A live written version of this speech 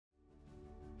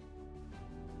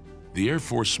The Air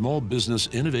Force Small Business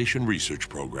Innovation Research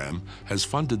Program has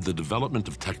funded the development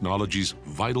of technologies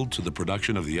vital to the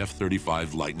production of the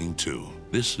F-35 Lightning II.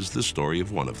 This is the story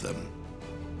of one of them.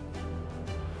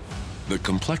 The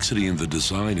complexity in the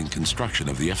design and construction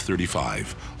of the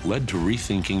F-35 led to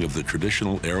rethinking of the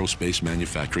traditional aerospace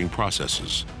manufacturing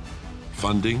processes.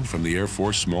 Funding from the Air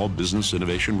Force Small Business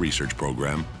Innovation Research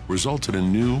Program resulted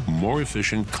in new, more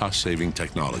efficient, cost-saving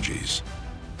technologies.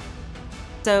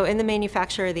 So in the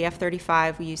manufacture of the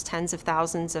F-35, we use tens of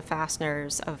thousands of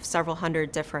fasteners of several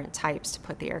hundred different types to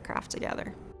put the aircraft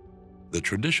together. The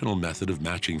traditional method of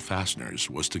matching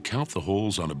fasteners was to count the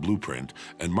holes on a blueprint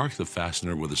and mark the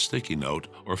fastener with a sticky note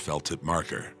or felt tip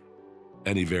marker.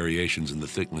 Any variations in the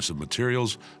thickness of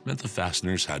materials meant the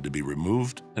fasteners had to be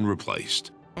removed and replaced.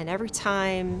 And every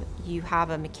time you have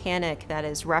a mechanic that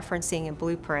is referencing a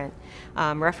blueprint,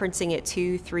 referencing it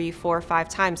 2, 3, 4, 5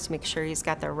 times to make sure he's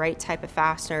got the right type of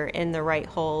fastener in the right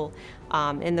hole,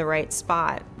 in the right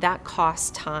spot, that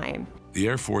costs time. The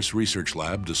Air Force Research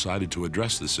Lab decided to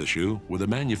address this issue with a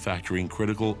manufacturing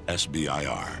critical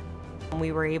SBIR.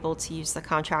 We were able to use the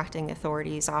contracting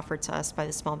authorities offered to us by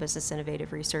the Small Business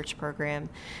Innovative Research Program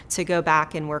to go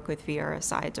back and work with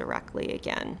VRSI directly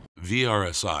again.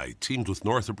 VRSI teamed with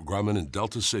Northrop Grumman and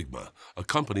Delta Sigma, a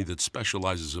company that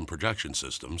specializes in projection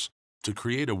systems, to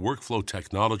create a workflow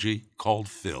technology called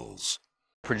FILS.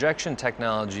 Projection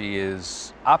technology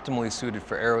is optimally suited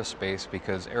for aerospace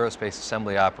because aerospace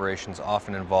assembly operations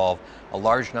often involve a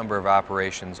large number of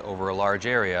operations over a large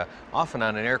area, often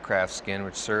on an aircraft skin,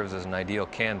 which serves as an ideal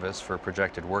canvas for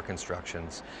projected work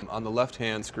instructions. On the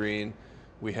left-hand screen,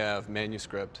 we have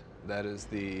manuscript. That is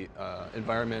the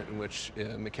environment in which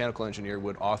a mechanical engineer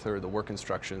would author the work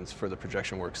instructions for the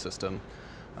projection work system.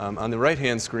 On the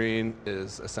right-hand screen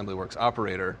is Assembly Works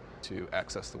operator to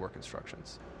access the work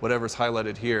instructions. Whatever's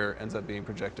highlighted here ends up being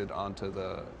projected onto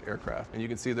the aircraft. And you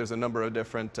can see there's a number of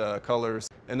different colors.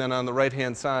 And then on the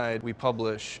right-hand side, we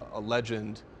publish a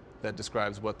legend that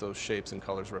describes what those shapes and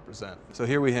colors represent. So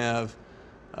here we have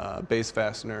base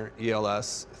fastener,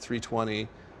 ELS 320,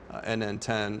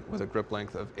 NN10 with a grip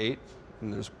length of 8,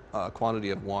 and there's a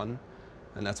quantity of 1.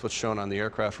 And that's what's shown on the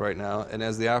aircraft right now. And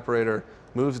as the operator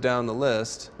moves down the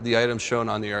list, the items shown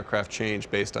on the aircraft change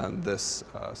based on this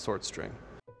sort string.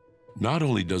 Not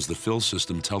only does the fill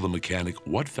system tell the mechanic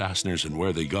what fasteners and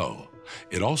where they go,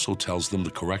 it also tells them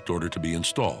the correct order to be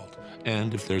installed,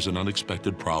 and if there's an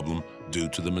unexpected problem due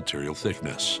to the material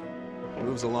thickness.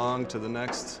 Moves along to the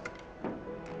next.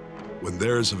 When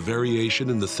there is a variation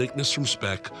in the thickness from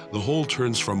spec, the hole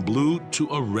turns from blue to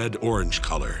a red-orange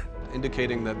color,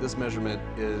 indicating that this measurement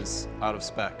is out of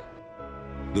spec.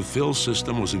 The fill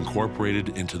system was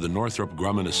incorporated into the Northrop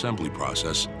Grumman assembly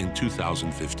process in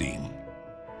 2015.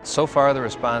 So far, the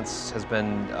response has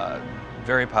been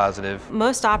very positive.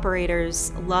 Most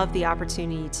operators love the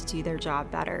opportunity to do their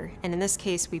job better. And in this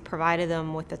case, we provided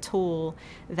them with a tool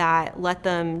that let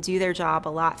them do their job a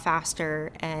lot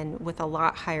faster and with a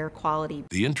lot higher quality.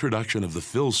 The introduction of the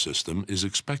fill system is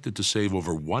expected to save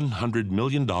over $100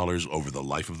 million over the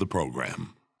life of the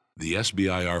program. The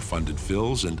SBIR-funded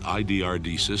fills and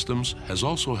IDRD systems has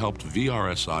also helped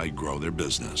VRSI grow their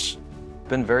business. It's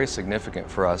been very significant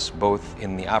for us, both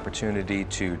in the opportunity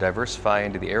to diversify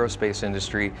into the aerospace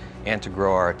industry and to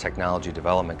grow our technology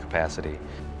development capacity.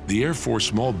 The Air Force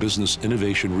Small Business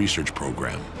Innovation Research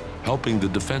Program, helping the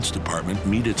Defense Department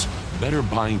meet its better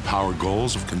buying power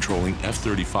goals of controlling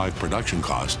F-35 production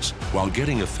costs while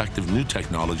getting effective new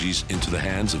technologies into the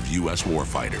hands of U.S.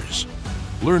 warfighters.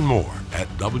 Learn more at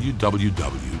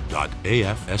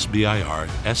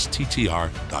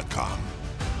www.afsbirstttr.com.